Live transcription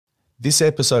This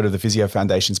episode of the Physio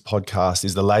Foundations podcast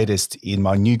is the latest in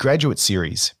my new graduate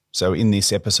series. So in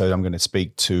this episode, I'm going to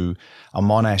speak to a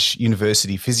Monash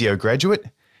University physio graduate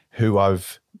who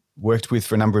I've worked with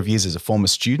for a number of years as a former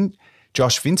student,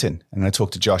 Josh Vinton. I'm going to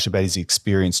talk to Josh about his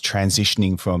experience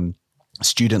transitioning from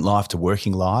student life to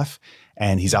working life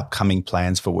and his upcoming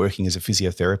plans for working as a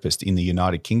physiotherapist in the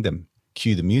United Kingdom.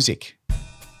 Cue the music.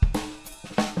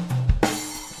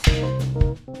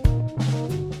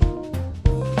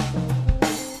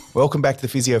 Welcome back to the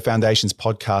Physio Foundations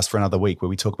podcast for another week where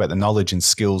we talk about the knowledge and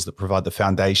skills that provide the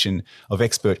foundation of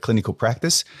expert clinical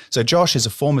practice. So Josh is a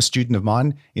former student of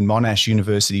mine in Monash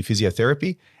University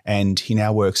Physiotherapy, and he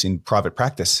now works in private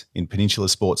practice in Peninsula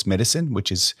Sports Medicine, which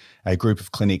is a group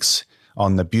of clinics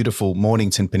on the beautiful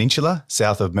Mornington Peninsula,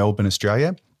 south of Melbourne,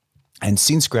 Australia. And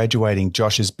since graduating,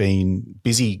 Josh has been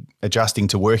busy adjusting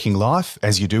to working life,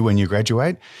 as you do when you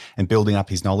graduate, and building up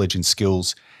his knowledge and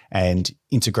skills and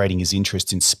integrating his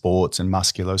interest in sports and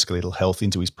musculoskeletal health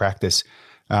into his practice.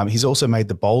 He's also made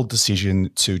the bold decision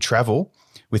to travel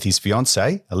with his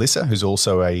fiancée, Alyssa, who's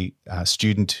also a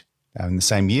student in the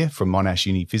same year from Monash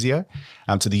Uni Physio,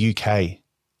 to the UK.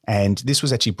 And this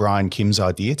was actually Brian Kim's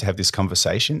idea to have this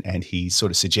conversation, and he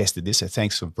sort of suggested this. So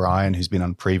thanks for Brian, who's been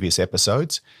on previous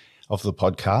episodes of the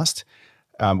podcast.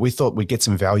 We thought we'd get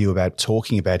some value about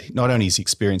talking about not only his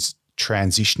experience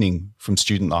transitioning from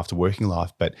student life to working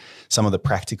life, but some of the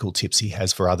practical tips he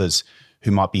has for others who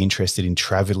might be interested in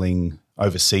traveling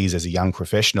overseas as a young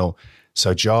professional.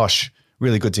 So Josh,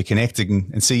 really good to connect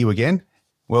and see you again.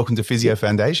 Welcome to Physio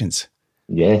Foundations.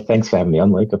 Yeah, thanks for having me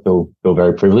on, Luke. I feel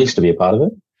very privileged to be a part of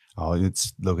it. Oh,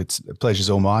 it's a pleasure's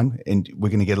all mine, and we're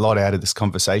going to get a lot out of this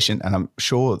conversation, and I'm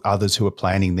sure others who are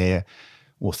planning there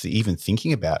or even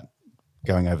thinking about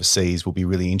going overseas will be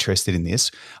really interested in this.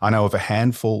 I know of a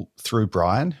handful through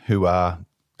Brian who are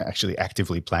actually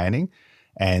actively planning,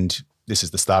 and this is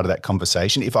the start of that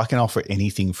conversation. If I can offer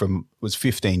anything it was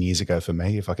 15 years ago for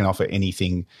me, if I can offer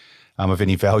anything of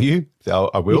any value,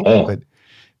 I will. Yeah. But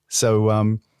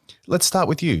so let's start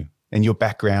with you and your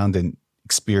background and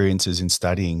experiences in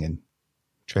studying and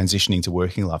transitioning to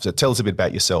working life. So tell us a bit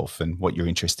about yourself and what you're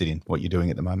interested in, what you're doing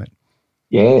at the moment.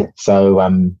 Yeah, so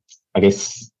I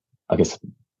guess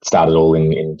started all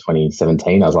in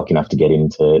 2017. I was lucky enough to get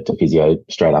into physio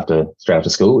straight after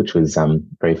school, which was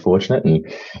very fortunate, and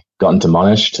got into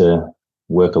Monash to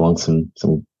work along some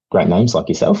great names like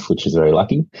yourself, which is very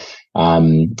lucky.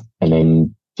 And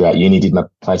then throughout uni, did my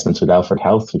placements with Alfred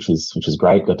Health, which was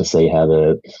great. Got to see how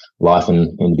the life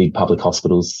in the big public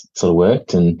hospitals sort of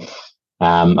worked, and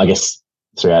I guess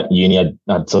throughout uni,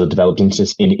 I'd sort of developed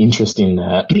interest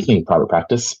in private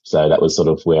practice. So that was sort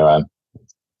of where I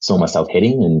saw myself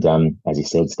heading, and as you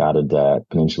said, started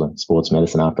Peninsula Sports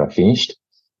Medicine after I finished,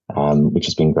 which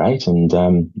has been great. And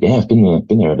I've been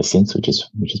there ever since, which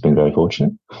has been very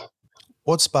fortunate.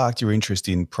 What sparked your interest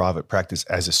in private practice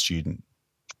as a student?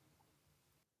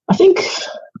 I think,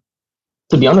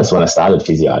 to be honest, when I started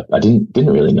physio, I didn't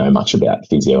really know much about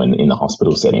physio in the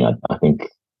hospital setting. I think,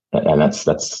 and that's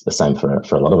the same for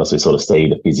a lot of us. We sort of see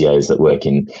the physios that work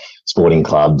in sporting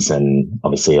clubs, and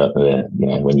obviously,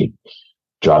 when you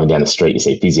driving down the street, you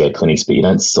see physio clinics, but you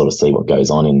don't sort of see what goes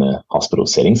on in the hospital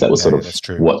settings. That was sort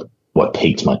of what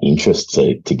piqued my interest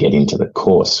to get into the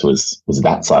course was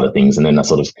that side of things. And then I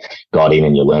sort of got in,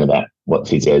 and you learn about what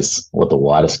the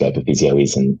wider scope of physio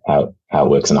is and how it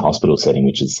works in a hospital setting,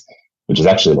 which is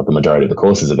actually what the majority of the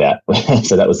course is about.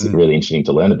 So that was really interesting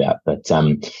to learn about. But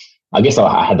I guess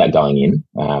I had that going in.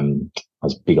 I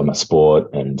was big on my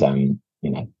sport and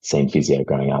seeing physio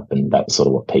growing up, and that was sort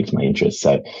of what piqued my interest.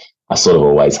 So I sort of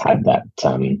always had that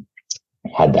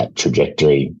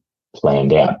trajectory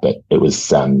planned out, but it was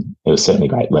certainly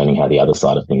great learning how the other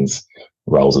side of things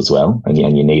rolls as well. And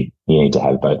you need to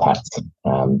have both hats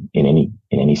in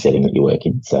any setting that you work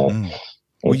in. So,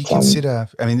 will you consider?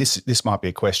 I mean, this might be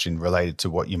a question related to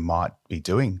what you might be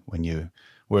doing when you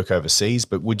work overseas,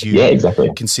 but would you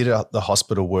consider the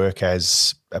hospital work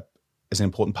as an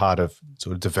important part of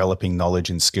sort of developing knowledge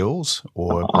and skills?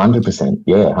 Or 100%,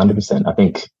 yeah, 100%. I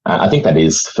think that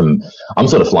is I'm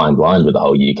sort of flying blind with the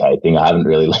whole UK thing. I haven't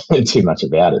really learned too much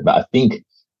about it, but I think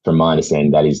from my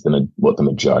understanding, that is what the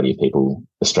majority of people,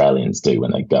 Australians, do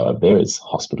when they go over there, is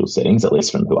hospital settings, at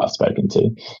least from who I've spoken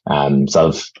to. So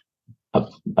I've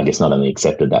I guess not only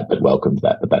accepted that, but welcomed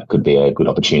that, but that could be a good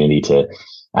opportunity to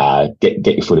get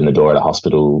your foot in the door at a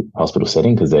hospital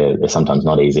setting, because they're sometimes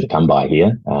not easy to come by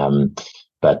here.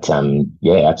 But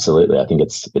absolutely. I think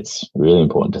it's really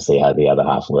important to see how the other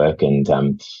half work, and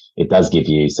it does give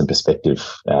you some perspective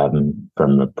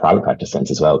from a private practice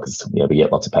sense as well, because we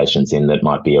get lots of patients in that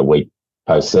might be a week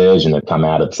post-surge and they've come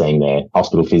out of seeing their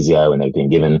hospital physio and they've been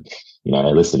given, a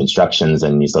list of instructions,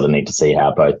 and you sort of need to see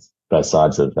how both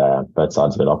sides of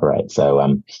it operate.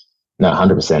 So no,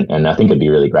 100%. And I think it'd be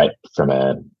really great from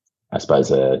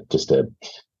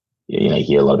you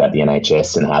hear a lot about the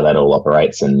NHS and how that all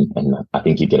operates, and I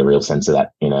think you get a real sense of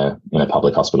that in a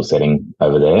public hospital setting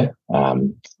over there.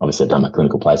 Obviously, I've done my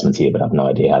clinical placements here, but I have no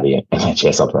idea how the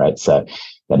NHS operates. So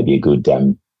that'd be a good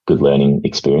learning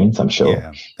experience, I'm sure.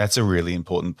 Yeah, that's a really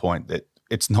important point, that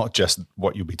it's not just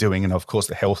what you'll be doing. And of course,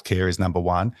 the healthcare is number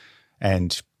one,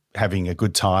 and having a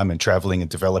good time and traveling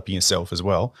and developing yourself as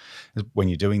well when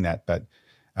you're doing that. But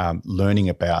learning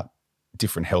about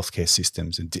different healthcare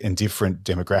systems and different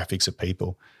demographics of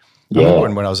people. Yeah. I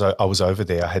remember when I was over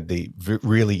there, I had the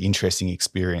really interesting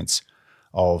experience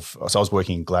so I was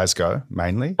working in Glasgow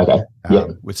mainly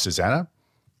with Susanna.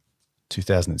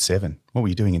 2007. What were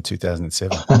you doing in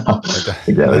 2007? That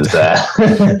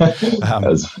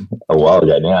was a while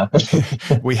ago now.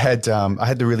 I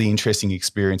had the really interesting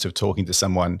experience of talking to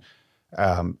someone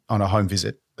on a home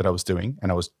visit that I was doing,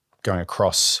 and I was going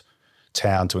across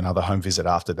town to another home visit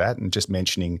after that, and just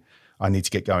mentioning I need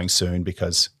to get going soon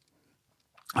because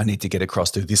I need to get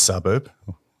across to this suburb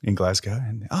in Glasgow.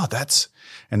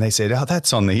 And they said,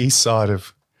 that's on the east side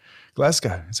of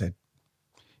Glasgow. I said,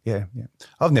 yeah.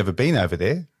 I've never been over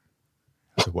there.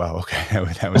 I said, wow, okay,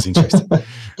 that was interesting.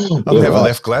 I've never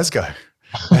left Glasgow.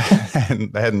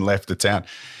 And they hadn't left the town.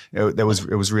 It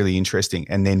was really interesting.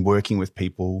 And then working with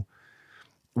people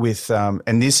with,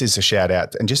 and this is a shout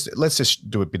out, and let's just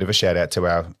do a bit of a shout out to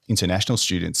our international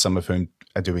students, some of whom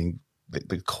are doing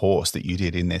the course that you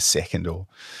did in their second or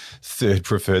third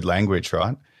preferred language,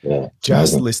 right? Yeah.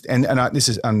 Just listen, this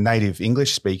is a native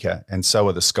English speaker, and so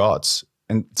are the Scots.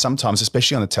 And sometimes,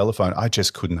 especially on the telephone, I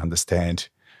just couldn't understand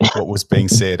what was being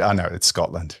said. I know it's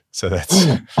Scotland, so that's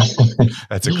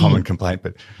a common complaint.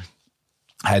 But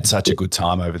I had such a good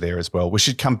time over there as well. We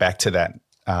should come back to that,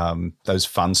 those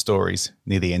fun stories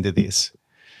near the end of this.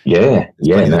 Yeah,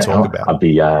 to talk about. I'd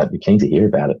be keen to hear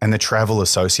about it. And the travel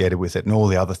associated with it, and all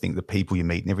the other things, the people you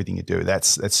meet, and everything you do.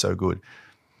 That's so good.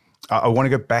 I want to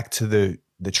go back to the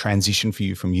transition for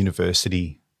you from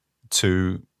university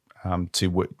to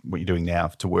what you're doing now,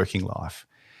 to working life.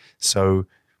 So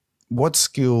what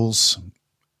skills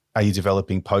are you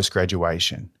developing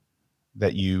post-graduation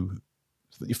that you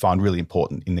find really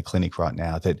important in the clinic right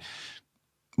now, that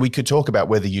we could talk about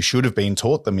whether you should have been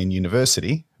taught them in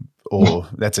university or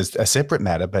that's a separate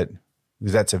matter, but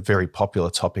that's a very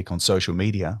popular topic on social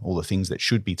media, all the things that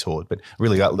should be taught. But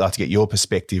really I'd like to get your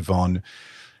perspective on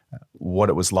what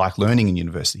it was like learning in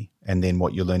university and then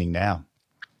what you're learning now.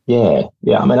 Yeah.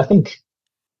 I mean, I think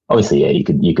obviously,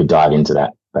 you could dive into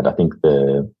that, but I think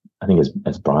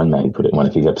as Brian maybe put it in one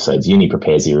of his episodes, uni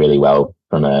prepares you really well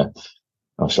from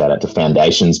I'll shout out to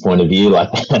foundations point of view. Like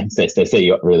they set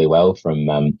you up really well from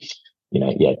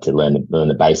to learn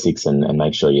the basics and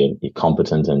make sure you're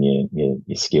competent and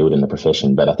you're skilled in the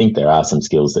profession. But I think there are some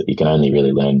skills that you can only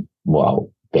really learn while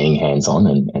being hands-on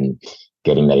and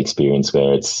getting that experience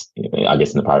where it's, I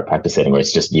guess, in the private practice setting where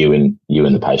it's just you and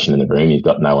the patient in the room. You've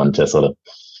got no one to sort of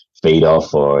feed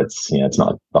off, or it's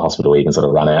not the hospital where you can sort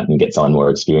of run out and get someone more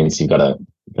experience. You've got to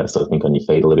sort of think on your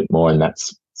feet a little bit more, and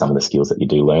that's some of the skills that you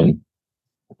do learn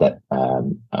that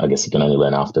I guess you can only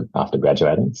learn after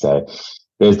graduating. So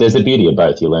there's the beauty of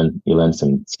both. You learn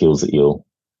some skills that you'll,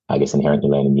 I guess, inherently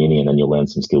learn in uni, and then you'll learn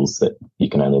some skills that you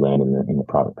can only learn in the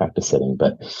private practice setting.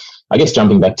 But I guess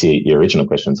jumping back to your original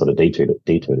question, sort of detoured a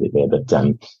bit there.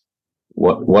 But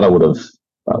what I would have,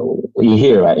 you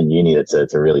hear about in uni, it's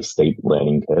a really steep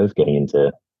learning curve getting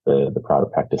into the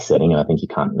private practice setting, and I think you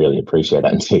can't really appreciate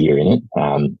that until you're in it.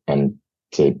 And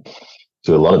to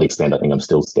a lot of extent, I think I'm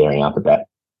still staring up at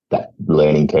that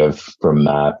learning curve from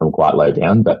quite low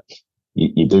down, but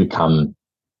you do come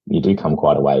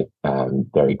quite a way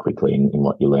very quickly in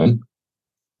what you learn.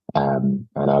 And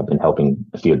I've been helping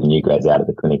a few of the new grads out at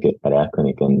the clinic, at our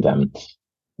clinic, and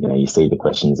you see the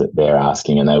questions that they're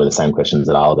asking, and they were the same questions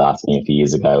that I was asking a few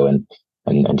years ago, and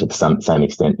to the same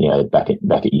extent, back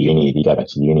at uni, if you go back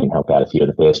to uni and help out a few of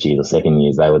the first years or second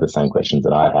years, they were the same questions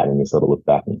that I had, and you sort of look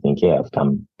back and you think, yeah, I've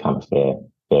come a fair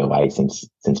way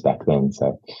since back then.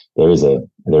 So there is a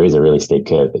really steep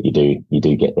curve, but you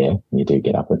do get there and you do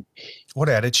get up it. What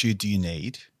attitude do you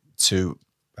need to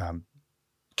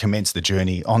commence the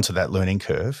journey onto that learning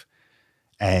curve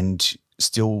and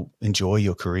still enjoy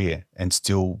your career and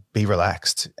still be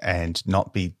relaxed and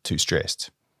not be too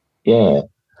stressed? Yeah,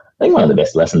 I think one of the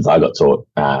best lessons I got taught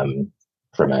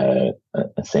from a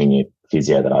senior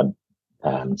physio that I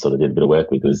sort of did a bit of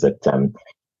work with was that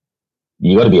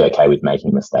you got to be okay with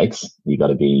making mistakes.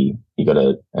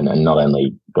 And not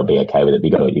only got to be okay with it,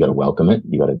 but you got to welcome it.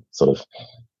 You got to sort of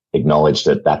acknowledge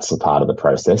that that's a part of the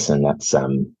process, and that's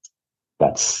the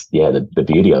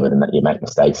beauty of it, and that you make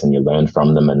mistakes and you learn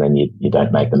from them, and then you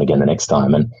don't make them again the next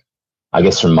time. And I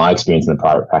guess from my experience in the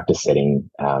private practice setting,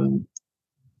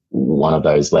 one of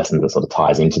those lessons that sort of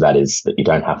ties into that is that you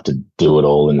don't have to do it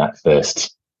all in that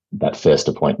first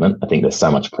appointment. I think there's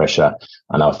so much pressure.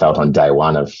 I know I felt on day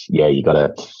one of, you got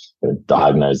to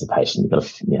diagnose the patient, you've got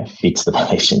to fix the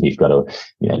patient, you've got to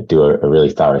do a really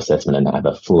thorough assessment and have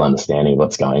a full understanding of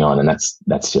what's going on, and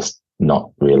that's just not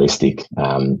realistic.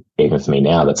 Even for me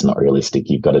now, that's not realistic.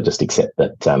 You've got to just accept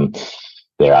that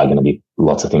there are going to be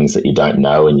lots of things that you don't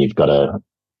know, and you've got to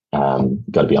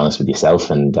be honest with yourself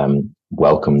and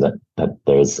welcome that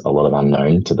there's a lot of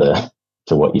unknown to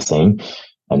what you're seeing,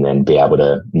 and then be able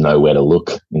to know where to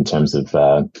look in terms of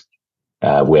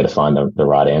where to find the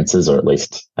right answers, or at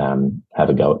least have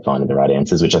a go at finding the right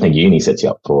answers, which I think uni sets you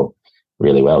up for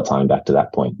really well. Tying back to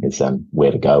that point is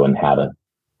where to go and how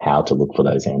to look for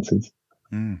those answers.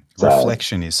 So,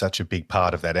 reflection is such a big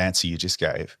part of that answer you just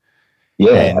gave.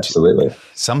 Yeah, and absolutely.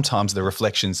 Sometimes the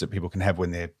reflections that people can have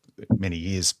when they're many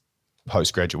years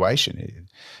post-graduation,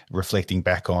 reflecting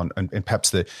back on, and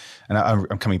perhaps I'm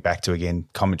coming back to, again,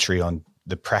 commentary on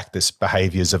the practice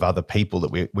behaviours of other people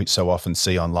that we so often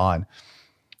see online.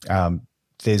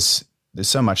 There's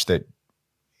so much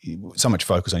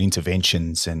focus on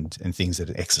interventions and things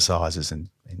that are exercises and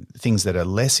things that are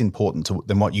less important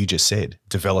than what you just said,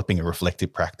 developing a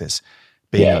reflective practice,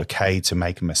 being okay to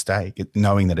make a mistake,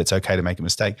 knowing that it's okay to make a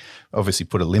mistake. Obviously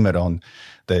put a limit on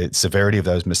the severity of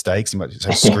those mistakes. You might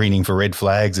say screening for red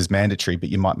flags is mandatory, but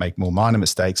you might make more minor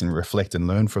mistakes and reflect and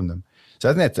learn from them. So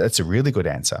I think that's a really good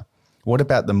answer. What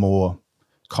about the more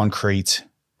concrete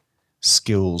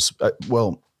skills?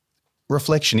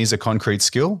 Reflection is a concrete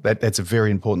skill. That's a very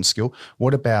important skill.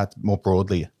 What about more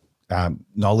broadly,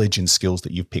 knowledge and skills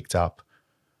that you've picked up?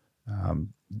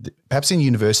 Perhaps in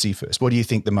university first. What do you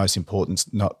think the most important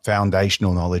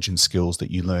foundational knowledge and skills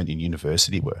that you learned in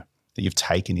university were, that you've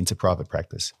taken into private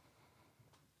practice?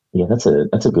 Yeah, that's a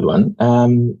good one.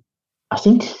 I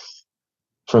think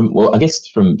from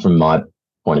my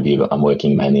point of view, I'm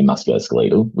working mainly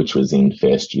musculoskeletal, which was in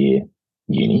first year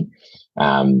uni.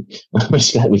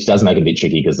 Which does make it a bit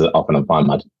tricky, because often I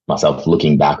find myself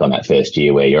looking back on that first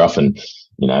year where you're often,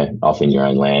 off in your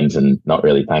own land and not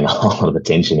really paying a whole lot of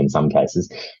attention in some cases.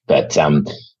 But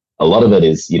a lot of it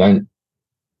is, I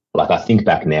think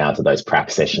back now to those prac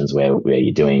sessions where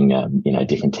you're doing,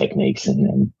 different techniques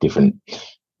and different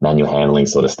manual handling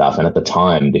sort of stuff. And at the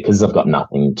time, because I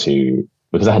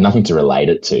had nothing to relate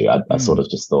it to, I sort of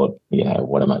just thought,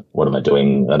 what am I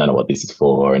doing? I don't know what this is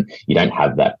for. And you don't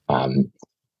have that,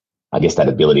 I guess, that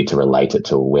ability to relate it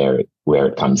to where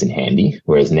it comes in handy.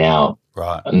 Whereas now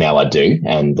I do.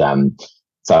 And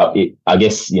I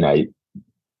guess,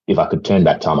 if I could turn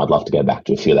back time, I'd love to go back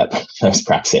to a few of those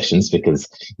prac sessions, because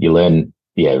you learn,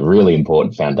 really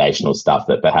important foundational stuff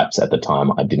that perhaps at the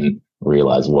time I didn't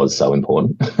realize was so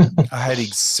important. I had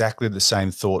exactly the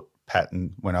same thought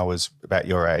pattern when I was about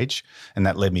your age, and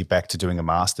that led me back to doing a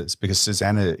master's, because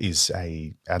Susanna is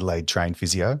a Adelaide trained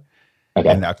physio. Okay.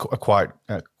 And I quite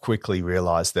quickly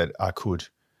realised that I could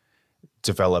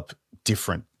develop a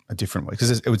different way,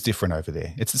 because it was different over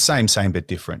there. It's the same but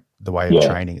different, the way of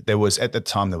training. There was, at the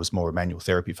time, there was more a manual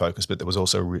therapy focus, but there was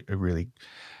also a really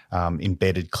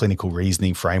embedded clinical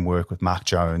reasoning framework with Mark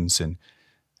Jones and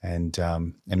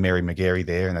Mary McGarry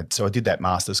there. And so I did that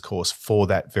master's course for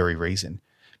that very reason,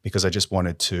 because I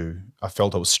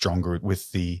felt I was stronger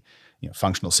with the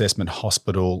functional assessment,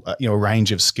 hospital, a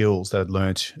range of skills that I'd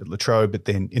learnt at La Trobe, but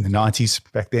then in the 90s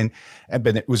back then.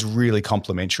 But it was really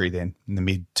complementary then in the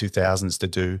mid-2000s to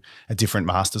do a different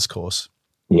master's course.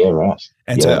 Yeah, right.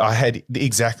 And so I had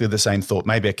exactly the same thought.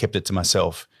 Maybe I kept it to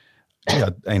myself.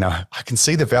 I can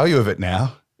see the value of it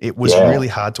now. It was really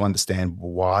hard to understand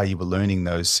why you were learning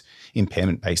those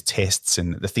impairment-based tests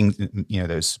and the things,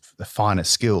 the finer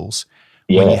skills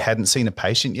when you hadn't seen a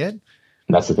patient yet.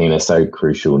 That's the thing. They're so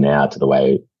crucial now to to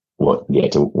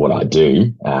what I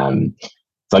do.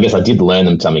 So I guess I did learn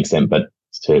them to some extent, but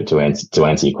to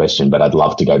answer your question, but I'd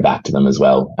love to go back to them as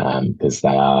well, because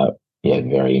they are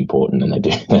very important, and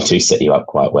they do set you up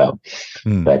quite well.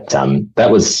 But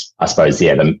that was, I suppose,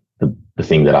 the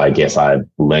thing that I guess I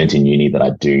learned in uni that I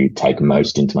do take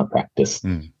most into my practice.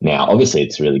 Now, obviously,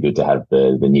 it's really good to have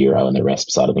the neuro and the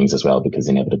resp side of things as well, because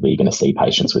inevitably you're going to see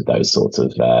patients with those sorts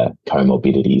of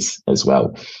comorbidities as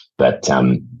well. But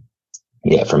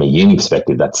from a uni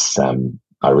perspective, that's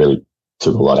I really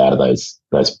took a lot out of those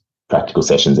practical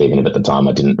sessions, even if at the time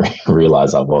I didn't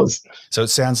realize I was. So it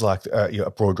sounds like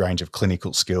a broad range of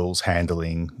clinical skills,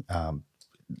 handling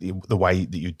the way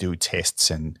that you do tests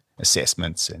and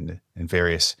assessments and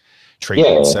various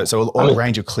treatments. Yeah. So a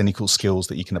range of clinical skills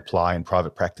that you can apply in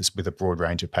private practice with a broad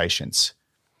range of patients.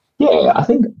 Yeah, I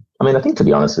think to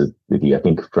be honest with you, I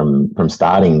think from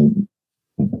starting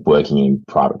working in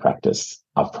private practice,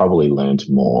 I've probably learned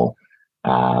more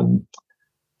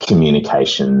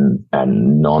communication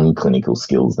and non-clinical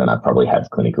skills than I probably have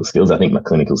clinical skills. I think my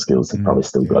clinical skills have probably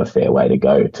still got a fair way to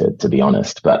go, to be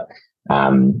honest. But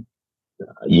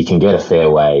you can get a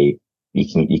fair way.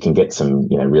 You can get some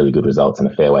really good results and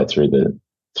a fair way through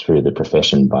the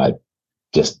profession by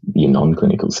just your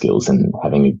non-clinical skills and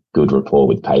having a good rapport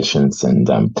with patients and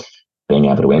being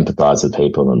able to empathize with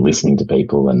people and listening to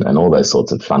people and all those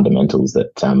sorts of fundamentals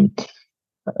that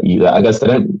I guess they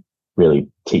don't really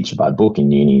teach you by book in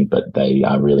uni, but they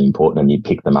are really important, and you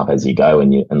pick them up as you go.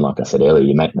 And like I said earlier,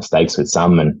 you make mistakes with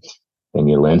some and then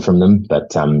you learn from them.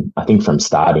 But I think from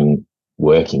starting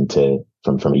working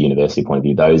from a university point of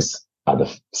view, those are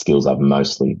the skills I've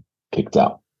mostly picked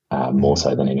up. More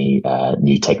so than any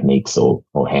new techniques or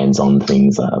hands-on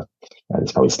things.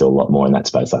 There's probably still a lot more in that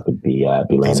space I could be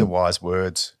learning. These are wise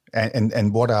words.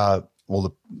 And what are all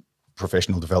the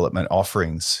professional development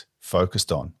offerings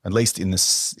focused on? At least in the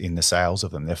sales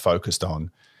of them, they're focused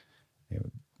on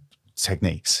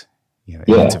techniques,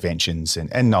 interventions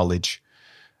and knowledge.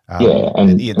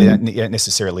 You don't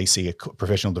necessarily see a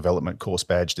professional development course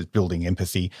badged as building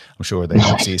empathy. I'm sure they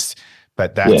exist,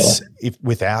 but that's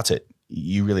without it,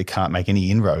 you really can't make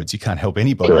any inroads. You can't help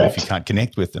anybody if you can't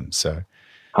connect with them. So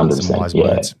 100%, some wise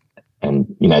words. And,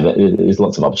 there's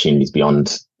lots of opportunities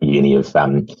beyond uni of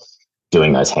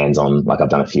doing those hands-on. Like I've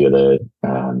done a few of the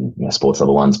sports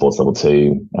level 1, sports level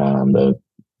 2, the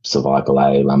cervical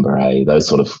A, lumbar A, those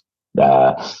sort of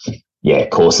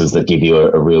courses that give you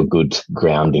a real good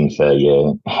grounding for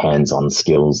your hands-on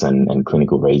skills and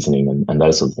clinical reasoning. And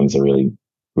those sort of things are really,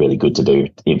 really good to do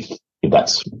if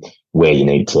that's where you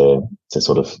need to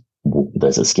sort of,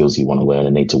 those are skills you want to learn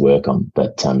and need to work on.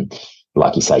 But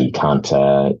like you say, you can't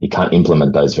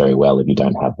implement those very well if you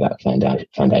don't have that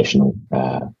foundational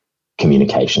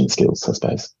communication skills, I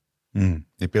suppose. The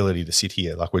ability to sit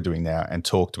here like we're doing now and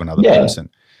talk to another person.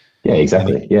 Yeah,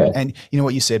 exactly. And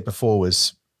what you said before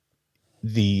was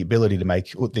the ability to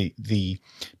make the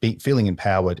feeling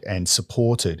empowered and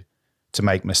supported to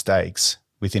make mistakes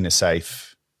within a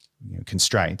safe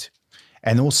constraint.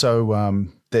 And also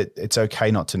that it's okay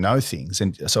not to know things.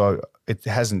 And so it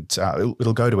hasn't,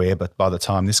 it'll go to air, but by the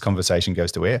time this conversation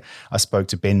goes to air, I spoke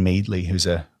to Ben Meadley, who's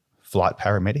a flight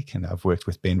paramedic, and I've worked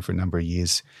with Ben for a number of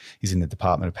years. He's in the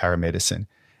Department of Paramedicine,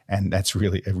 and that's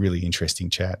really a really interesting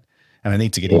chat. And I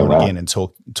need to get him on again and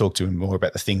talk to him more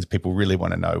about the things people really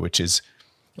want to know, which is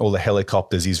all the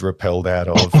helicopters he's rappelled out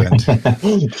of and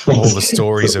all the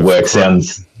stories of work.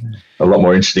 Sounds a lot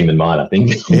more interesting than mine, I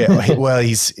think. Well,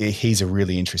 he's a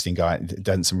really interesting guy,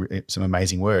 done some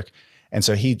amazing work. And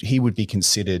so he would be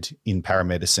considered in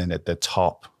paramedicine at the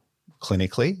top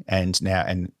clinically, and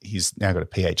he's now got a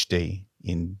PhD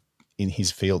in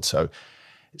his field. So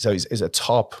he's a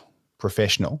top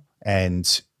professional,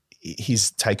 and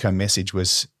his take-home message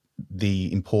was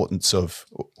the importance of,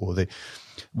 or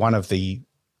one of the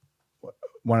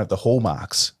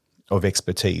hallmarks of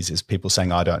expertise is people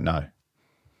saying, I don't know.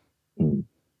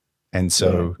 And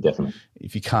so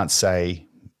if you can't say,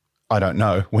 I don't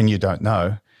know, when you don't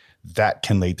know, that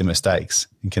can lead to mistakes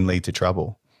and can lead to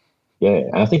trouble. Yeah.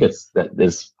 And I think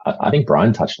I think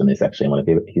Brian touched on this actually in one of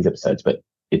his episodes, but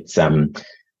it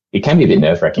can be a bit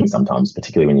nerve-wracking sometimes,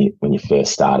 particularly when you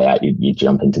first start out. You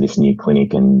jump into this new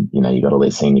clinic, and you got all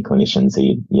these senior clinicians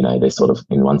who they're sort of,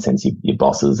 in one sense, your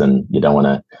bosses, and you don't want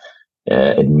to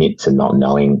admit to not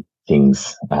knowing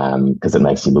things because it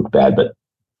makes you look bad. But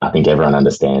I think everyone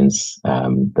understands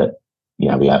that we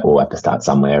all have to start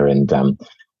somewhere, and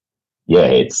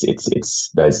it's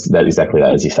that exactly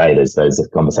that, as you say. There's those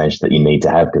conversations that you need to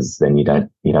have, because then you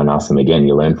don't ask them again.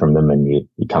 You learn from them, and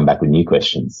you come back with new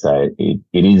questions. So it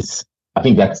is. I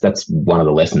think that's one of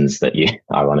the lessons that you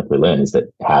ironically learn, is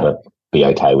that how to be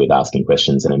okay with asking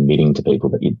questions and admitting to people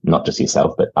that you, not just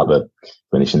yourself, but other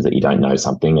clinicians, that you don't know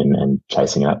something and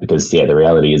chasing it up. Because the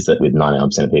reality is that with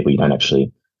 99% of people, you don't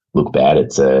actually look bad.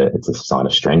 It's a sign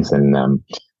of strength and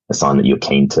a sign that you're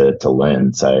keen to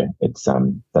learn. So it's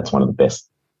that's one of the best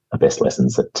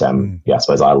lessons that I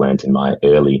suppose I learned in my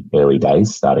early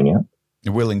days starting out.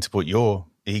 You're willing to put your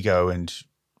ego and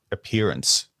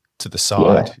appearance to the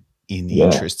side in the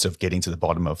interests of getting to the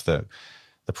bottom of the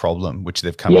problem, which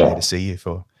they've come here to see you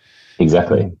for.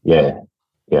 Exactly. Yeah.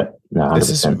 No, This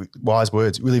is 100%. wise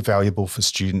words, really valuable for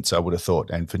students, I would have thought,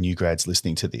 and for new grads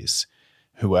listening to this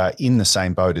who are in the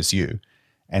same boat as you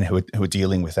and who are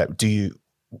dealing with that.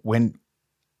 When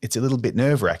it's a little bit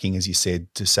nerve-wracking, as you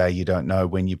said, to say you don't know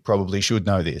when you probably should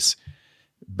know this,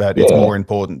 but it's more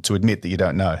important to admit that you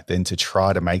don't know than to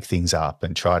try to make things up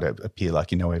and try to appear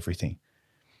like you know everything.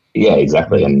 Yeah,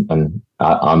 exactly. And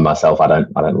I'm myself, I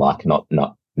don't like not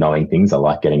knowing things. I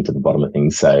like getting to the bottom of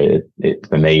things. So it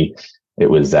for me, it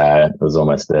was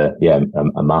almost a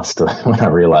must. When I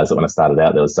realized that when I started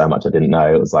out, there was so much I didn't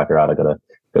know. It was like, all right, I gotta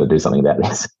do something about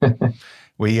this.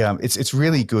 It's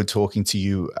really good talking to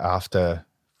you after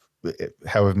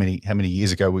how many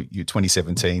years ago you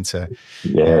 2017. So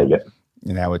yeah.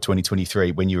 Now we're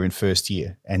 2023 when you're in first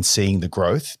year and seeing the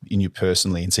growth in you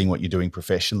personally and seeing what you're doing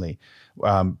professionally.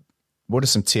 What are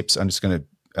some tips? I'm just going to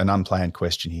an unplanned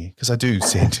question here because I do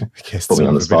send guests sort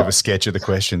of a bit of a sketch of the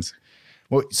questions.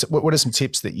 What are some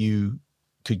tips that you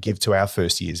could give to our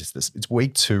first years? It's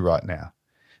week 2 right now.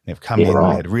 They've come in. Right.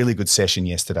 We had a really good session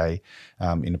yesterday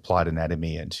in applied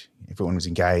anatomy, and everyone was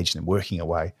engaged and working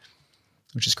away,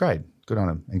 which is great. Good on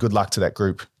them, and good luck to that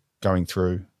group going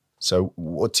through. So,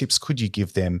 what tips could you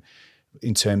give them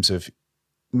in terms of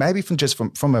maybe from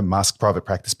a private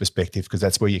practice perspective, because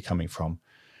that's where you're coming from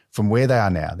where they are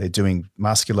now? They're doing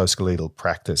musculoskeletal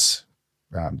practice,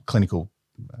 clinical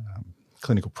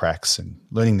pracs, and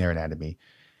learning their anatomy.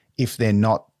 If they're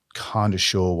not kind of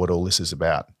sure what all this is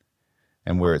about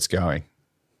and where it's going?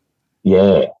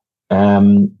 Yeah,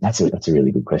 that's a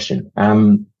really good question.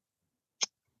 I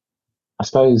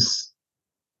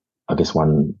guess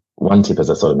one tip, as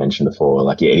I sort of mentioned before,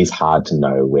 like, it is hard to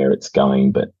know where it's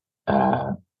going, but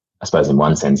I suppose in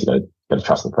one sense, got to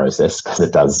trust the process, because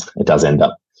it does end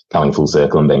up coming full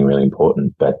circle and being really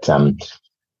important. But I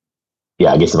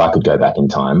guess if I could go back in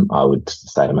time, I would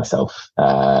say to myself,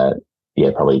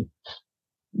 probably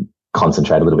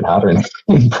concentrate a little bit harder in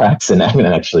pracs and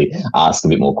actually ask a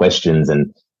bit more questions.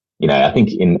 And I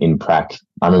think in prac,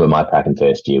 I remember my prac in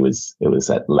first year was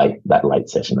that late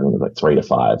session. I think it was like 3 to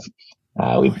 5.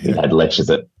 We had lectures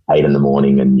at 8 in the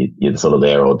morning, and you're sort of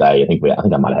there all day. I think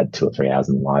I might have had 2 or 3 hours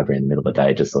in the library in the middle of the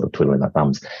day, just sort of twiddling my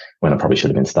thumbs when I probably should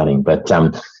have been studying. But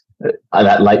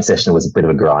that late session was a bit of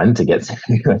a grind to get.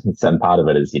 Some part of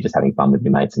it is you're just having fun with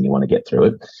your mates and you want to get through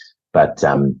it. But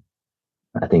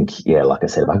I think, like I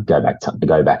said, if I could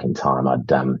go back in time,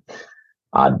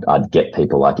 I'd get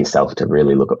people like yourself to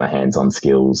really look at my hands-on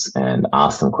skills and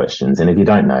ask them questions. And if you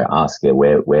don't know, ask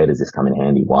where does this come in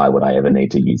handy? Why would I ever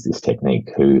need to use this technique?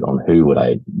 Who would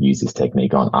I use this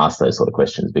technique on? Ask those sort of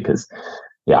questions, because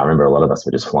I remember a lot of us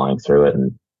were just flying through it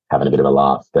and having a bit of a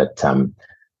laugh. But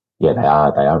they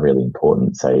are really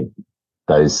important. So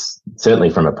those, certainly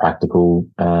from a practical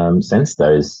sense,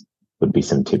 those would be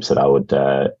some tips that I would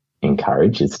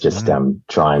encourage. It's just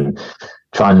try and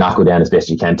knuckle down as best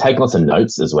you can. Take lots of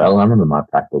notes as well. I remember my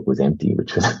prac book was empty,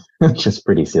 which was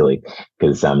pretty silly,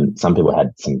 because some people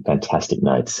had some fantastic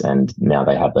notes and now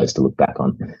they have those to look back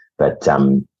on. But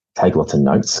take lots of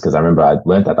notes, because I remember I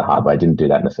learned that the hard way. I didn't do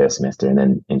that in the first semester, and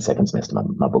then in second semester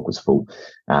my book was full.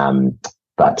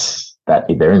 But that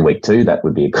if they're in week 2, that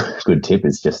would be a good tip,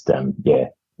 is just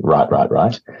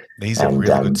right. These are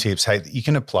really good tips. Hey, you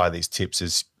can apply these tips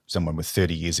as someone with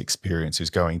 30 years experience who's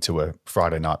going to a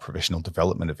Friday night professional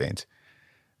development event.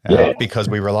 Because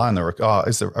we rely on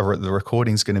is the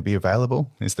recordings going to be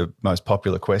available? Is the most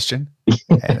popular question.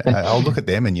 And I'll look at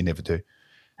them, and you never do.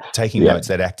 Taking notes,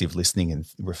 that active listening and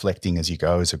reflecting as you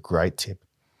go is a great tip.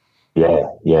 Yeah.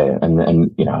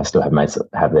 And I still have mates that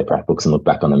have their prac books and look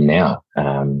back on them now,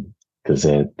 because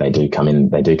they do come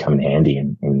in handy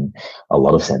in a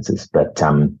lot of senses. But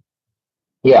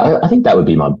I think that would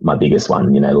be my biggest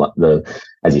one.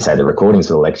 As you say, the recordings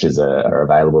for the lectures are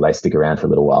available. They stick around for a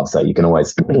little while, so you can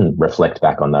always reflect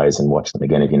back on those and watch them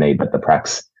again if you need. But the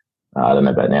pracs, I don't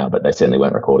know about now, but they certainly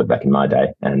weren't recorded back in my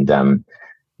day. And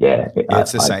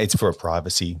it's the same. It's for a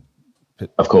privacy,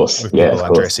 of course. With people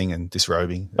undressing and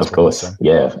disrobing. Of course.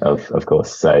 Of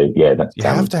course. So that you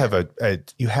have to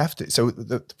have So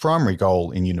the primary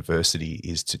goal in university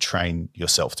is to train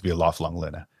yourself to be a lifelong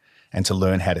learner and to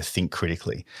learn how to think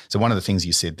critically. So one of the things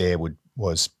you said there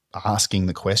was asking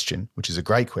the question, which is a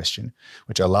great question,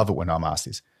 which I love it when I'm asked,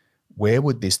 is where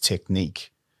would this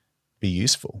technique be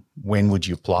useful? When would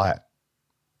you apply it?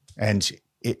 And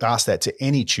ask that to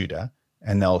any tutor,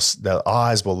 and their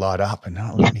eyes will light up. And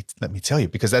let me tell you,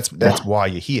 because that's why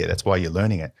you're here. That's why you're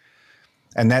learning it.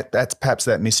 And that's perhaps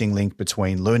that missing link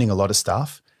between learning a lot of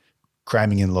stuff,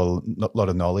 cramming in a lot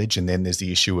of knowledge, and then there's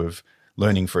the issue of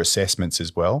learning for assessments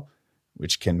as well,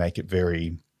 which can make it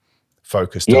very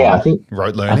focused Yeah, on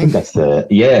rote I think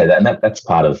learning. that's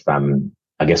part of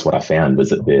I guess what I found was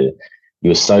that you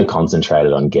were so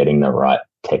concentrated on getting the right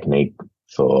technique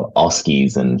for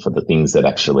OSCEs and for the things that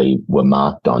actually were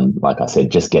marked on, like I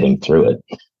said, just getting through it,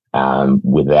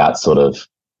 without sort of,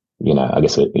 I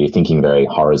guess you're thinking very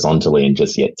horizontally and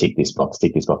just, tick this box,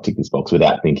 tick this box, tick this box,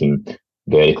 without thinking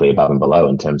vertically above and below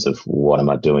in terms of what am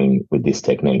I doing with this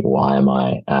technique? Why am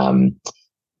I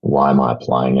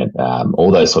applying it?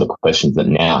 All those sort of questions that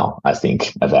now I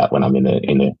think about when I'm in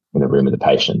a room with a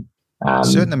patient. A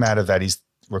certain amount of that is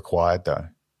required, though.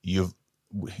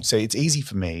 So it's easy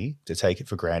for me to take it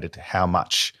for granted how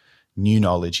much new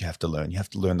knowledge you have to learn. You have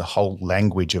to learn the whole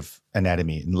language of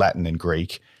anatomy in Latin and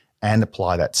Greek and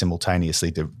apply that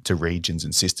simultaneously to regions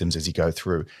and systems as you go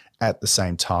through. At the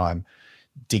same time,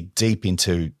 dig deep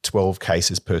into 12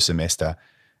 cases per semester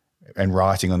and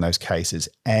writing on those cases,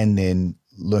 and then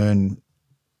learn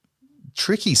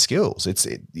tricky skills. It's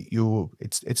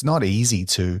not easy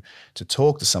to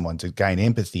talk to someone, to gain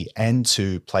empathy and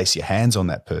to place your hands on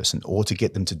that person, or to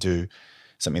get them to do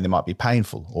something that might be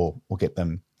painful, or get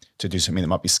them to do something that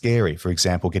might be scary. For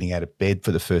example, getting out of bed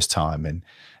for the first time and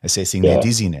assessing their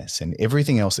dizziness and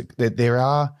everything else. There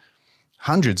are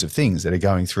hundreds of things that are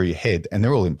going through your head, and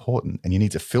they're all important, and you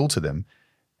need to filter them.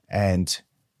 And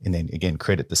then again,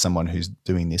 credit to someone who's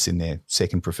doing this in their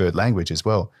second preferred language as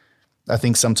well. I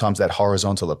think sometimes that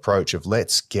horizontal approach of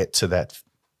let's get to that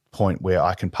point where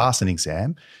I can pass an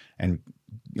exam and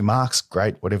your marks,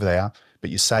 great, whatever they are,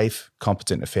 but you're safe,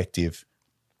 competent, effective,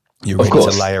 you're ready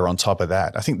to layer on top of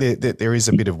that. I think there is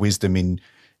a bit of wisdom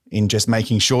in just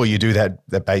making sure you do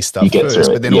that base stuff first,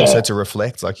 but then also to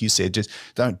reflect, like you said,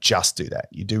 don't just do that.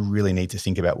 You do really need to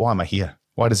think about, why am I here?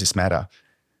 Why does this matter?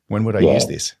 When would I use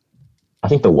this? I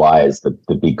think the why is the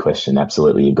big question.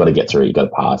 Absolutely. You've got to get through it. You've got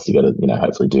to pass. You've got to,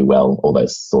 hopefully do well, all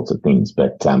those sorts of things.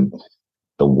 But the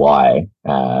why,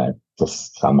 to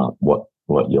sum up what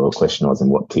your question was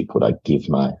and what tip would I give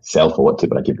myself, or what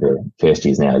tip would I give the first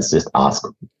years now, is just ask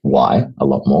why a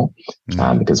lot more,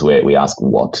 because we ask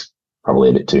what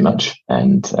probably a bit too much.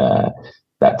 And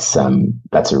that's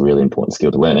a really important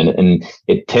skill to learn. And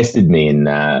it tested me in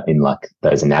like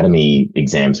those anatomy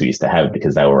exams we used to have,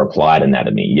 because they were applied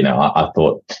anatomy. I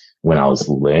thought when I was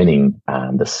learning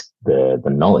the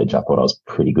knowledge, I thought I was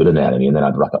pretty good at anatomy, and then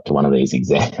I'd rock up to one of these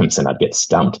exams and I'd get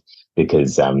stumped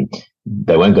because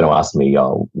they weren't going to ask me,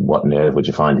 oh, what nerve would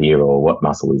you find here, or what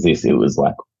muscle is this? It was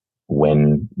like,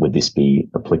 when would this be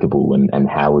applicable, and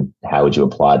how would you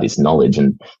apply this knowledge?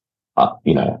 And I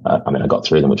got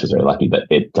through them, which was very lucky, but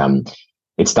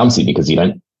it stumps you because you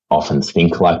don't often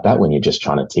think like that when you're just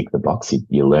trying to tick the box.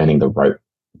 You're learning the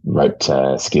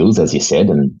rote skills, as you said,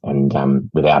 and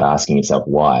without asking yourself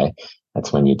why.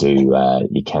 That's when you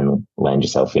can land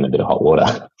yourself in a bit of hot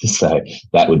water. So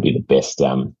that would be the best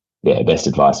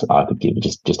advice I could give.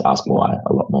 Just ask why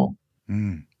a lot more.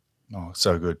 Oh,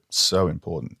 so good, so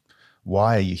important.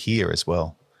 Why are you here as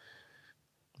well?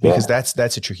 Because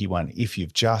that's a tricky one. If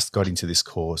you've just got into this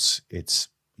course,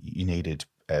 you needed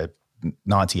a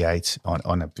 98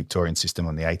 on a Victorian system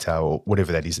on the ATAR, or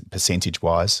whatever that is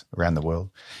percentage-wise around the world.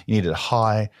 You needed a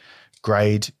high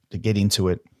grade to get into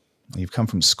it. You've come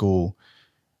from school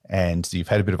and you've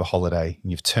had a bit of a holiday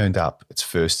and you've turned up. It's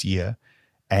first year,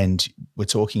 and we're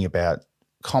talking about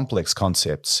complex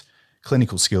concepts,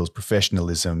 clinical skills,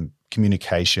 professionalism,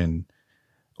 communication,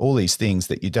 all these things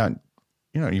that you're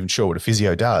not even sure what a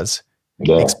physio does.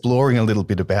 Exploring a little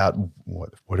bit about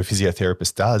what a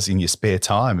physiotherapist does in your spare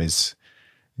time is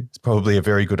probably a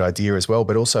very good idea as well.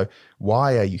 But also,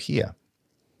 why are you here?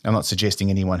 I'm not suggesting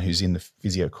anyone who's in the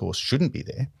physio course shouldn't be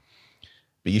there,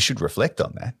 but you should reflect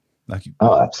on that.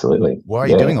 Absolutely. Why are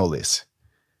you doing all this?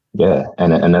 Yeah,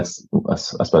 and that's, I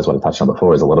suppose, what I touched on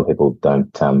before, is a lot of people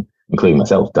don't, including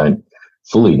myself, don't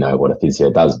fully know what a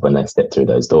physio does when they step through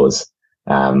those doors.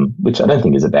 Which I don't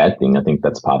think is a bad thing. I think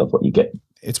that's part of what you get.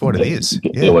 It's what it is.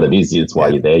 What it is. It's why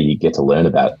you're there. You get to learn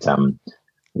about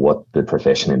what the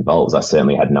profession involves. I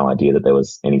certainly had no idea that there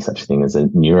was any such thing as a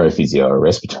neurophysio or a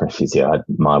respiratory physio.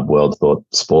 My world thought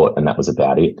sport, and that was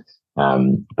about it.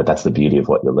 But that's the beauty of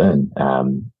what you learn.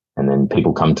 And then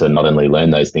people come to not only learn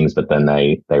those things, but then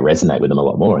they resonate with them a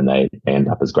lot more, and they end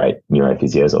up as great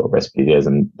neurophysios or rest physios,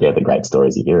 and they're the great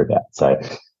stories you hear about. So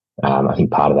I think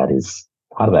part of that,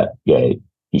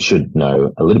 you should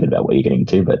know a little bit about what you're getting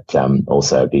into, but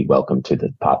also be welcome to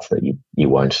the parts that you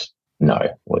won't know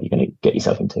what you're going to get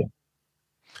yourself into.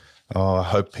 Oh, I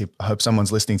hope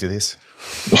someone's listening to this.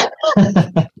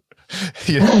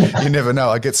 you never know.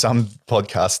 I get some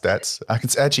podcast stats. I can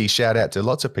actually shout out to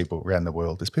lots of people around the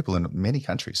world. There's people in many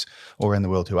countries all around the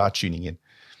world who are tuning in.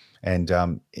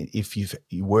 And if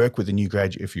you work with a new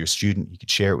graduate, if you're a student, you could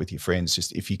share it with your friends.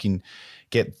 Just if you can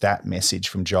get that message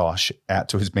from Josh out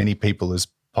to as many people as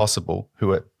possible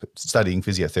who are studying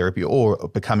physiotherapy or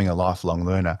becoming a lifelong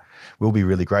learner, we'll be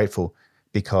really grateful,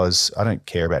 because I don't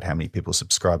care about how many people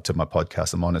subscribe to my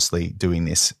podcast. I'm honestly doing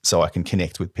this so I can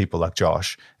connect with people like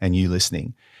Josh and you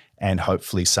listening, and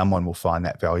hopefully someone will find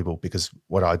that valuable, because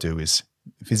what I do is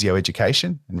physio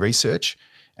education and research,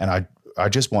 and I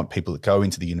just want people to go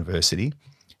into the university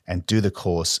and do the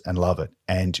course and love it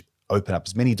and open up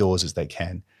as many doors as they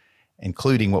can,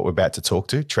 including what we're about to talk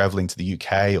to, traveling to the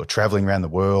UK or traveling around the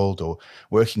world or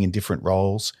working in different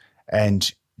roles,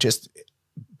 and just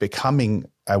becoming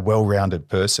a well-rounded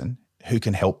person who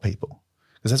can help people.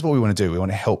 Because that's what we want to do. We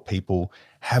want to help people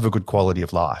have a good quality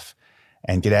of life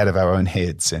and get out of our own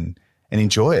heads and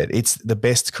enjoy it. It's the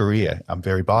best career. I'm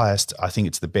very biased. I think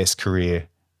it's the best career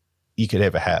you could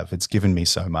ever have. It's given me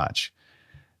so much.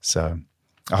 So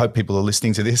I hope people are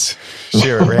listening to this.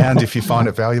 Share it around if you find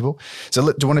it valuable. So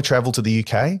do you want to travel to the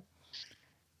UK?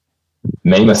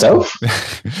 Me, myself?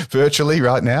 Virtually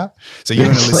right now. So you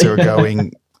and Alyssa are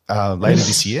going later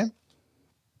this year?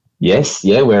 Yes,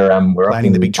 yeah, we're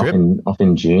planning the big trip off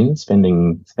in June,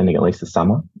 spending at least the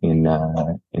summer in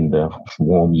the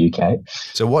warm UK.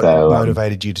 So what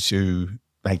motivated you to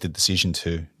make the decision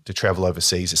to travel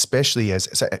overseas, especially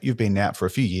as you've been out for a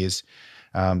few years,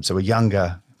 so a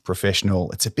younger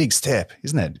professional? It's a big step,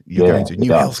 isn't it? You're going to a new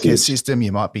healthcare system.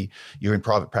 You're in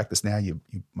private practice now. You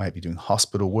might be doing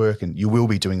hospital work, and you will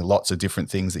be doing lots of different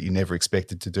things that you never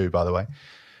expected to do, by the way.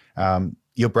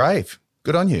 You're brave.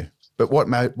 Good on you. But what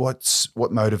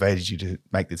motivated you to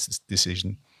make this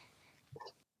decision?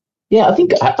 Yeah, I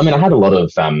think I had a lot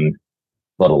of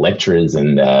lecturers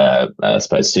and I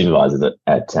suppose supervisors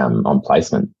at on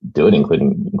placement do it,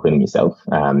 including yourself.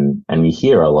 And you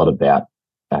hear a lot about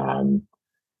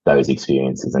those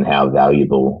experiences and how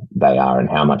valuable they are and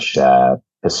how much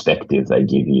perspective they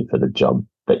give you for the job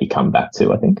that you come back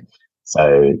to, I think.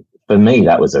 So for me,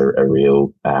 that was a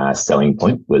real selling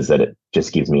point, was that it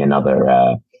just gives me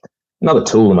another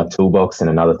tool in my toolbox and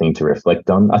another thing to reflect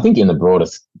on. I think in the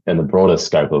broader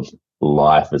scope of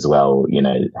life as well,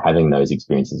 having those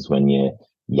experiences when you're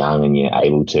young and you're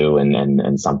able to,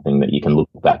 and something that you can look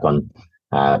back on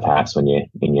perhaps when you're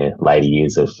in your later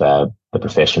years of the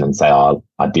profession and say, oh,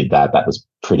 I did that. That was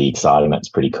pretty exciting. That's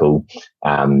pretty cool.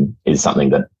 Is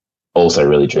something that also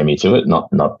really drew me to it. Not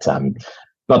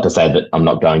to say that I'm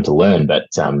not going to learn, but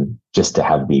just to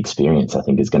have the experience, I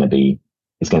think is going to be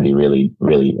really,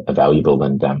 really valuable,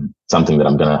 and something that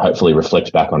I'm going to hopefully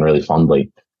reflect back on really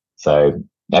fondly. So,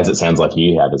 as it sounds like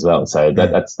you have as well. So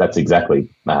that's exactly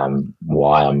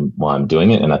why I'm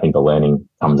doing it, and I think the learning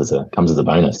comes as a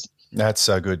bonus. That's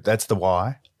so good. That's the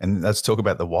why, and let's talk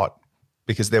about the what,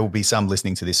 because there will be some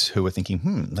listening to this who are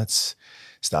thinking, let's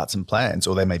start some plans,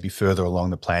 or they may be further along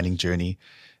the planning journey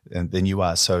than you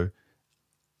are. So,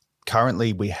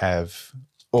 currently we have.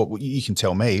 Or you can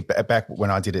tell me, back when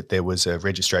I did it, there was a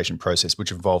registration process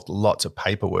which involved lots of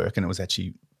paperwork, and it was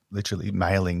actually literally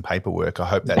mailing paperwork. I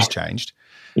hope that's changed.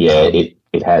 Yeah,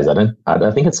 it has.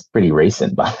 I think it's pretty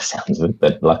recent by the sounds of it,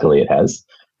 but luckily it has.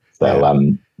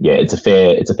 So it's a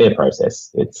fair process.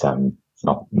 It's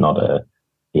not a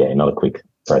quick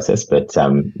process, but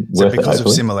so because of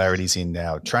similarities in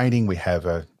our training, we have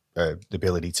the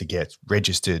ability to get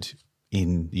registered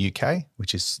in the UK,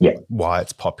 which is why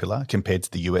it's popular compared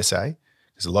to the USA.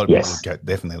 Because a lot of people would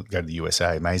definitely go to the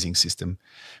USA. Amazing system,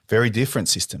 very different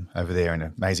system over there, in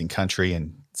an amazing country,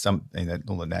 and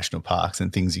all the national parks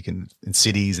and things and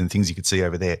cities and things you could see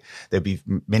over there. There'd be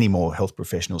many more health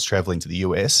professionals traveling to the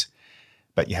US,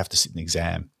 but you have to sit an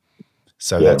exam.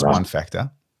 So that's one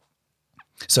factor.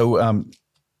 So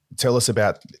tell us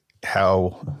about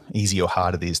how easy or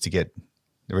hard it is to get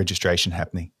the registration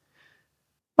happening.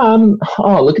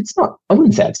 Look, it's not, I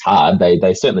wouldn't say it's hard.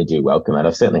 They certainly do welcome it.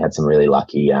 I've certainly had some really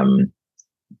lucky,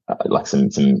 like some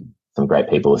great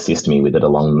people assist me with it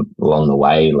along the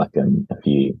way, like a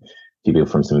few people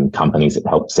from some companies that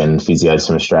help send physios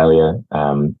from Australia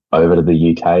over to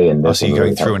the UK. And so you're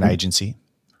going through an agency?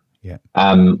 Yeah.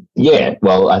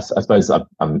 Well, I suppose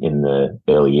I'm in the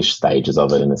early-ish stages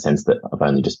of it, in the sense that I've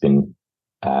only just been,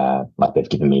 like, they've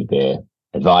given me their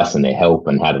advice and their help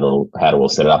and how to all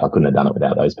set it up. I couldn't have done it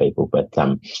without those people. But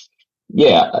I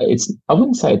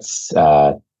wouldn't say it's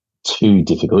too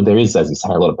difficult. There is, as you say,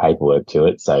 a lot of paperwork to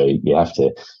it. So you have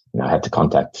to, I had to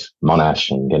contact Monash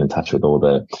and get in touch with all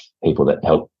the people that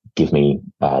help give me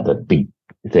the big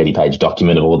 30-page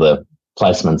document of all the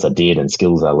placements I did and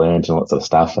skills I learned and all that sort of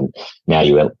stuff. And now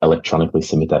you electronically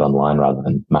submit that online rather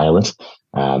than mail it.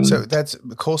 So that's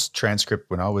the course transcript.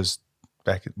 When I was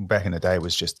back in the day,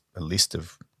 was just a list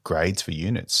of grades for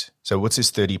units. So what's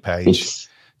this 30-page It's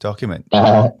document?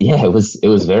 yeah, it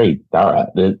was very thorough.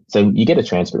 So you get a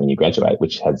transcript when you graduate,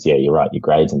 which has, yeah, you're right, your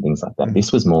grades and things like that.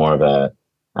 This was more of a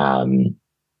um,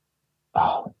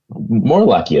 more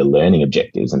like your learning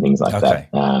objectives and things like that.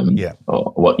 Okay. Yeah.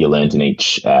 Or what you learned in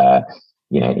each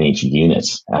in each unit,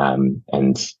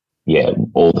 and yeah,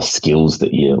 all the skills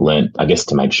that you learned, I guess,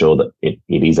 to make sure that it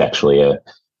is actually a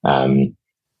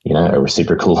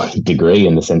reciprocal degree,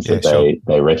 in the sense Yeah, that sure.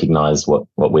 they recognize what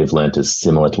we've learned is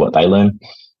similar to what they learn.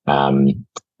 Um,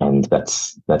 and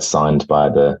that's signed by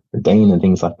the dean and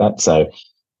things like that. So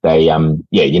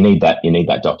you need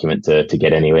that document to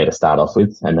get anywhere to start off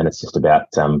with, and then it's just about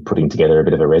putting together a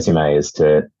bit of a resume as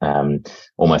to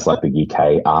almost like the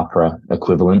UK APRA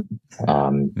equivalent.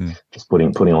 Just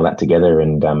putting all that together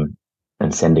and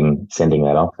sending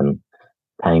that off and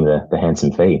paying the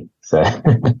handsome fee. So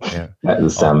Yeah. that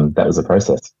was a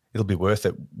process. It'll be worth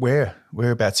it.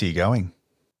 Whereabouts are you going?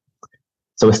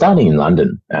 So we're starting in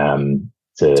London.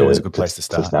 It's always a To, good to place to to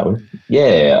start. start with.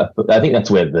 Yeah, I think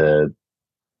that's where the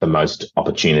most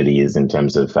opportunity is in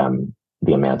terms of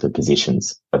the amount of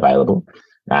positions available.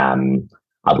 Um,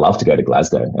 I'd love to go to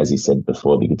Glasgow, as you said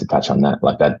before. It'd be good to touch on that.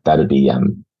 Like that'd be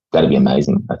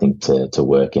amazing. I think to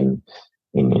work in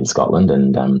Scotland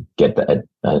and get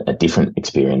a different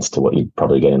experience to what you'd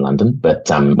probably get in London. But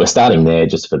we're starting there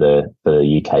just for the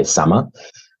UK summer.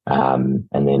 And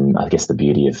then I guess the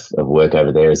beauty of work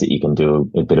over there is that you can do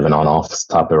a bit of an on-off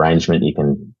type arrangement. You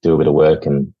can do a bit of work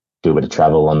and do a bit of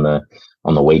travel on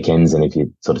the weekends. And if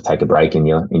you sort of take a break in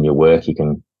your work, you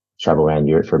can travel around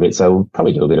Europe for a bit. So we'll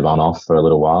probably do a bit of on-off for a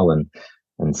little while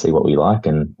and see what we like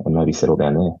and maybe settle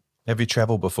down there. Have you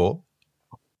traveled before?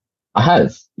 I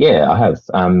have, yeah, I have.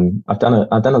 I've done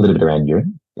a little bit around Europe,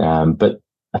 but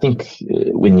I think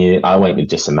I went with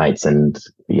just some mates, and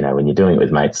when you're doing it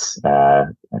with mates,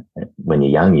 when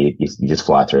you're young, you just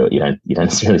fly through it. You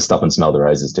don't really stop and smell the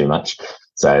roses too much.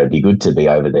 So it'd be good to be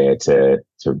over there to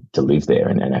live there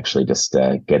and actually just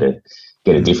get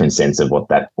a different sense of what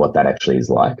that actually is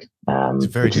like. It's a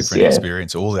very Which is different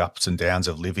experience, all the ups and downs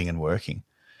of living and working,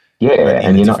 but yeah, in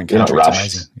and a you're not different you're not country. It's rushed.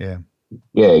 amazing. Yeah.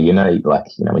 Yeah,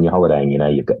 when you're holidaying,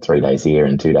 you've got 3 days here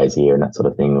and 2 days here and that sort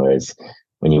of thing. Whereas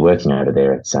when you're working over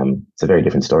there, it's a very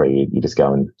different story. You just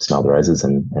go and smell the roses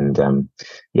and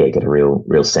get a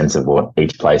real sense of what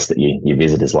each place that you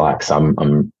visit is like. So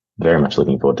I'm very much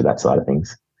looking forward to that side of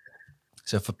things.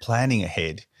 So for planning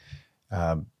ahead,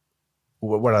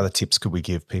 what other tips could we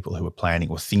give people who are planning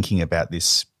or thinking about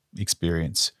this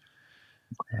experience?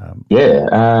 Yeah.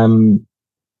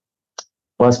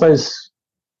 Well, I suppose,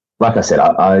 like I said,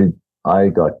 I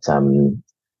got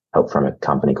help from a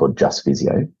company called Just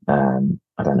Physio.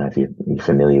 I don't know if you're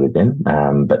familiar with them,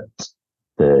 but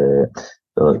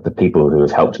the people who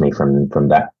have helped me from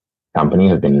that company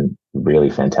have been really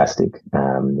fantastic.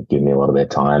 They've given me a lot of their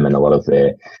time and a lot of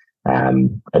their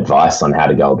advice on how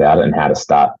to go about it and how to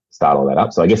start all that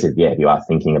up. So I guess if you are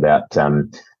thinking about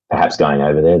perhaps going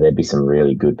over there, there'd be some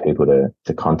really good people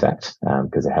to contact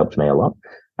because it helped me a lot.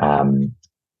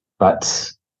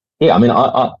 But yeah, I mean,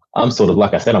 I'm sort of,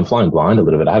 like I said, I'm flying blind a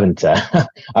little bit. I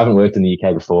haven't worked in the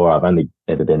UK before. I've only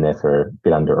ever been there for a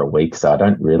bit under a week, so I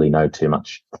don't really know too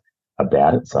much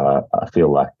about it. So I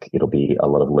feel like it'll be a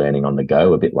lot of learning on the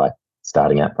go, a bit like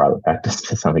starting out private practice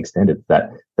to some extent. It's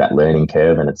that learning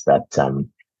curve, and it's that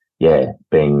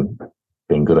being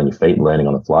good on your feet and learning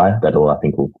on the fly. That all I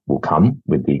think will come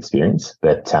with the experience.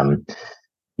 But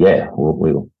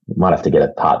we might have to get a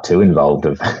part 2 involved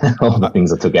of all the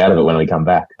things I took out of it when we come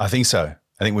back. I think so.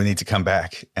 I think we need to come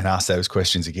back and ask those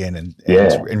questions again and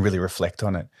really reflect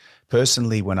on it.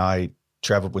 Personally, when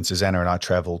Susanna and I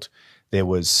traveled, there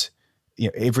was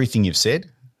everything you've said.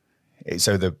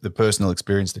 So the personal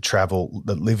experience, the travel,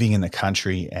 the living in the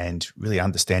country, and really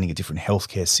understanding a different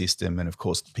healthcare system, and of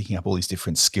course picking up all these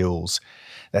different skills.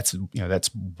 That's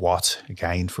what I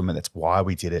gained from it. That's why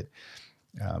we did it.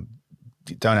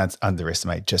 Don't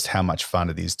underestimate just how much fun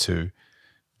it is to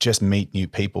just meet new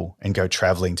people and go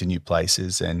traveling to new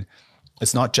places. And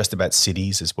it's not just about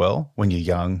cities as well. When you're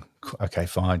young, okay,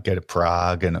 fine, go to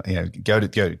Prague and go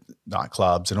to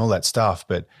nightclubs and all that stuff.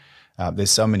 But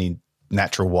there's so many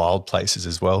natural wild places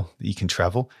as well that you can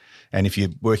travel. And if you're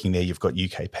working there, you've got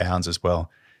UK pounds as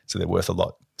well, so they're worth a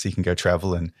lot. So you can go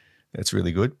travel, and that's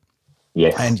really good.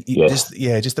 Yes, and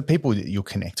just the people that you'll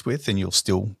connect with and you'll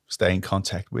still stay in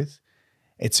contact with.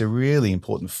 It's a really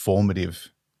important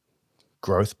formative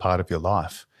growth part of your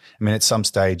life. I mean, at some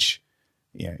stage,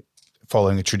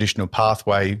 following a traditional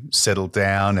pathway, settle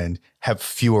down and have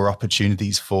fewer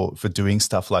opportunities for doing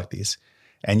stuff like this.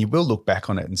 And you will look back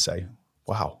on it and say,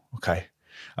 wow, okay,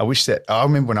 I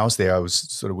remember when I was there, I was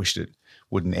sort of wished it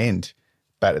wouldn't end,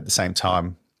 but at the same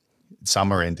time,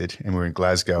 summer ended and we were in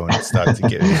Glasgow and it started to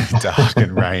get dark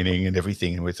and raining and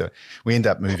everything. And we ended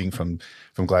up moving from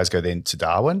Glasgow then to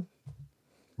Darwin.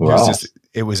 Right.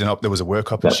 There was a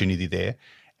work opportunity there,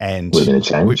 and would have been a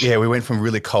change. we went from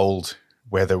really cold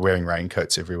weather, wearing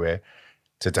raincoats everywhere,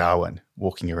 to Darwin,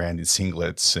 walking around in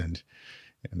singlets and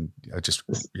I just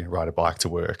ride a bike to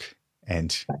work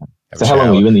and have So a how shower,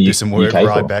 long were you in the do some work, UK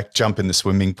ride for? back, jump in the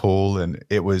swimming pool, and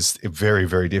it was very,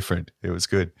 very different. It was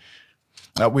good.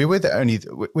 We were there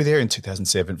in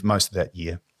 2007 for most of that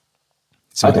year.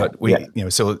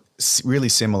 So really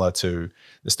similar to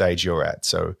the stage you're at.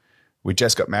 So we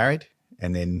just got married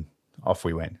and then off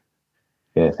we went.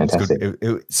 Yeah, fantastic.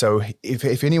 So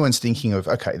if anyone's thinking of,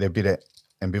 okay, they're a bit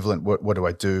ambivalent, what do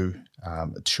I do?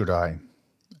 Should I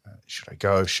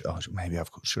go?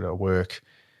 Should I work?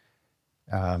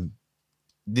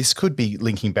 This could be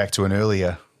linking back to an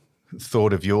earlier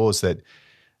thought of yours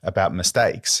about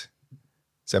mistakes.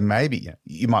 So maybe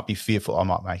you might be fearful, I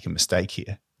might make a mistake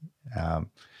here.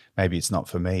 Maybe it's not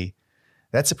for me.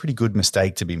 That's a pretty good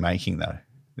mistake to be making, though.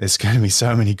 There's going to be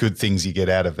so many good things you get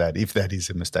out of that, if that is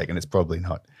a mistake, and it's probably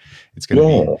not. It's going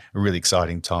to be a really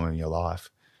exciting time in your life.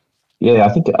 Yeah,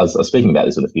 I think I was speaking about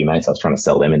this with a few mates. I was trying to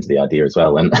sell them into the idea as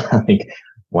well. And I think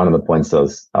one of the points I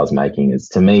was making is,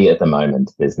 to me at the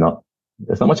moment, there's not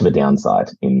much of a downside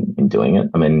in doing it.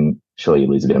 I mean, sure, you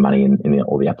lose a bit of money in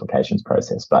all the applications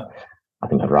process, but I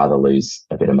think I'd rather lose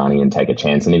a bit of money and take a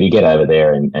chance. And if you get over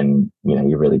there and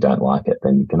you really don't like it,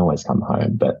 then you can always come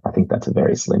home. But I think that's a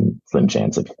very slim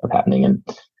chance of happening. And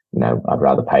I'd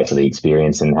rather pay for the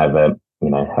experience and have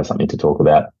something to talk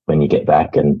about when you get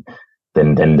back, and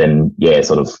then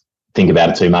sort of think about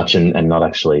it too much and not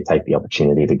actually take the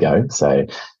opportunity to go. So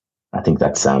I think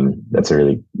that's a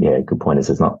really good point. Is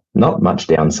there's not much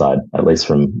downside, at least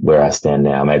from where I stand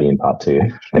now. Maybe in part two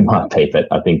it might be, but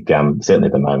I think certainly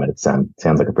at the moment it sounds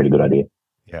like a pretty good idea.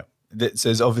 Yeah,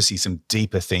 there's obviously some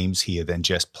deeper themes here than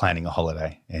just planning a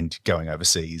holiday and going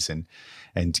overseas and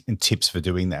tips for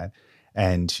doing that.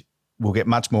 And we'll get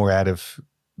much more out of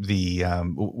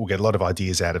we'll get a lot of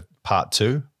ideas out of part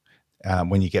two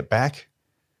when you get back.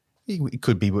 It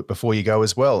could be before you go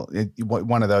as well.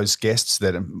 One of those guests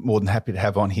that I'm more than happy to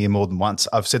have on here more than once.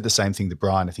 I've said the same thing to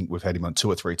Brian. I think we've had him on 2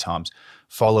 or 3 times,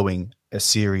 following a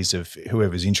series of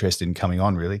whoever's interested in coming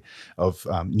on, really, of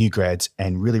new grads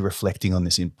and really reflecting on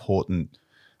this important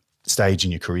stage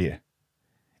in your career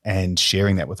and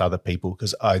sharing that with other people,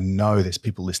 because I know there's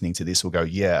people listening to this will go,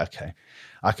 yeah, okay,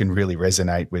 I can really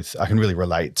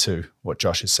relate to what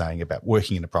Josh is saying about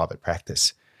working in a private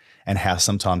practice and how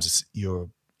sometimes you're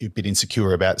a bit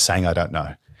insecure about saying I don't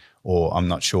know, or I'm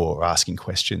not sure, or asking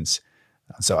questions.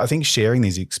 So I think sharing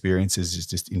these experiences is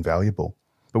just invaluable.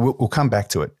 But we'll come back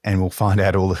to it and we'll find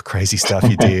out all the crazy stuff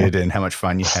you did and how much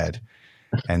fun you had,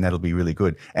 and that'll be really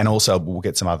good. And also we'll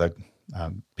get some other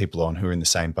people on who are in the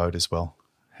same boat as well,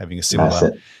 having a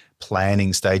similar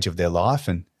planning stage of their life,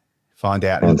 and find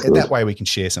out. And that way we can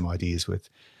share some ideas with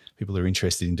people who are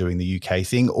interested in doing the UK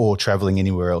thing or traveling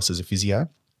anywhere else as a physio.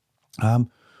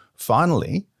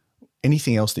 Finally,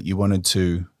 anything else that you wanted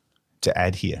to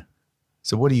add here?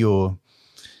 So what are your,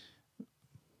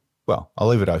 well, I'll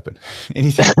leave it open.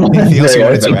 Anything else you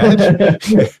wanted to add?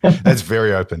 That's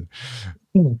very open.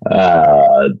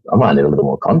 I might need a little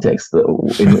more context.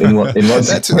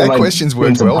 That question's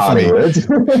worked well for me.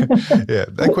 Yeah,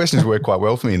 that question's worked quite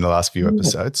well for me in the last few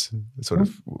episodes, sort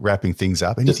of wrapping things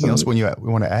up. Anything else we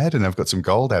want to add? And I've got some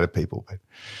gold out of people, but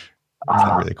it's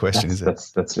not really a question, is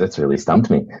it? That's really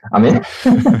stumped me. I mean,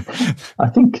 look, I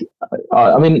think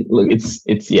it's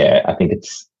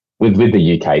with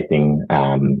the UK thing.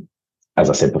 As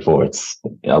I said before, it's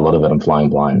a lot of it I'm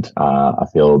flying blind. I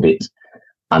feel a bit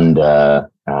under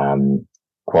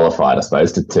qualified, I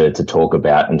suppose, to talk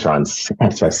about and try and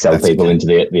sell people into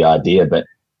the idea. But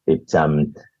it,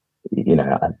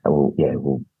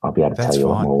 I'll be able to tell you a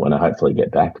lot more when I hopefully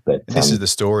get back. But this is the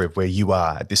story of where you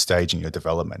are at this stage in your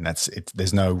development. That's it.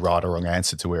 There's no right or wrong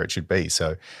answer to where it should be.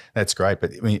 So that's great.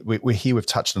 But I mean, we're here. We've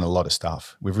touched on a lot of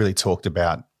stuff. We've really talked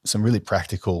about some really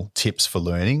practical tips for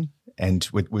learning, and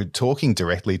we're talking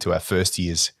directly to our first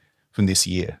years from this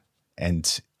year.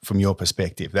 And from your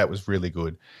perspective, that was really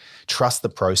good. Trust the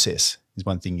process is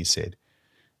one thing you said.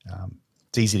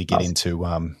 It's easy to get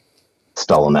into.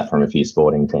 Stolen that from a few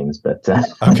sporting teams, but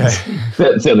okay,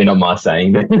 certainly not my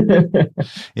saying.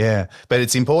 Yeah, but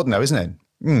it's important though, isn't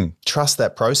it? Trust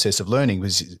that process of learning,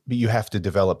 because you have to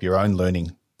develop your own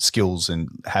learning skills and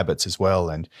habits as well.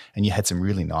 And you had some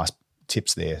really nice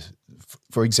tips there.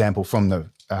 For example, from the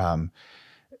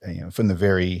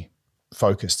very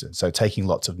focused. So taking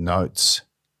lots of notes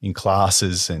in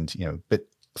classes and, but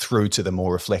through to the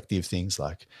more reflective things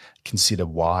like consider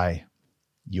why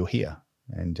you're here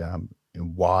and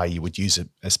why you would use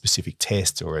a specific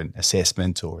test or an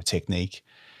assessment or a technique.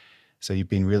 So you've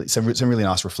been really some really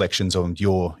nice reflections on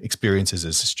your experiences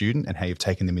as a student and how you've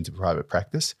taken them into private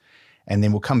practice. And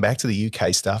then we'll come back to the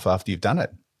UK stuff after you've done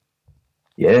it.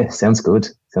 Yeah, sounds good.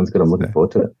 I'm looking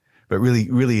forward to it. But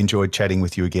really, really enjoyed chatting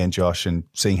with you again, Josh, and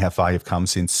seeing how far you've come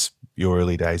since your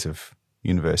early days of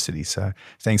university. So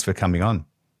thanks for coming on.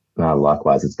 No,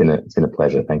 likewise. It's been a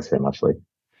pleasure. Thanks very much, Lee.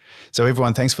 So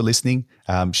everyone, thanks for listening.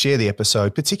 Share the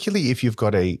episode, particularly if you've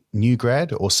got a new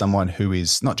grad or someone who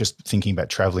is not just thinking about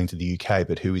traveling to the UK,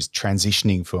 but who is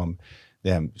transitioning from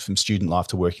student life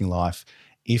to working life.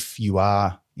 If you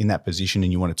are in that position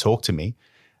and you want to talk to me,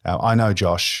 I know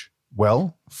Josh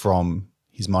well from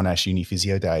his Monash Uni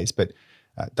physio days, but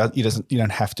you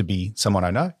don't have to be someone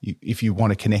I know. If you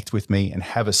want to connect with me and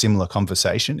have a similar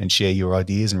conversation and share your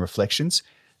ideas and reflections,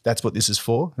 that's what this is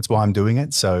for. That's why I'm doing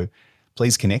it. So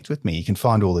please connect with me. You can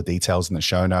find all the details in the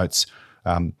show notes.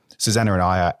 Susanna and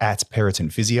I are at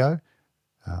Periton Physio,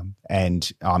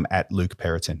 and I'm at Luke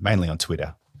Periton, mainly on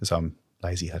Twitter because I'm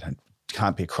lazy.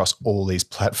 Can't be across all these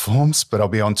platforms, but I'll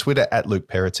be on Twitter at Luke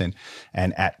Periton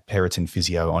and at Periton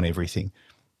Physio on everything.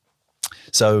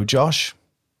 So Josh,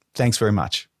 thanks very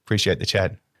much. Appreciate the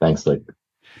chat. Thanks, Luke.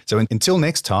 So until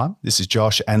next time, this is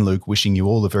Josh and Luke wishing you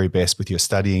all the very best with your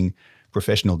studying,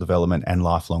 professional development and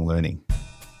lifelong learning.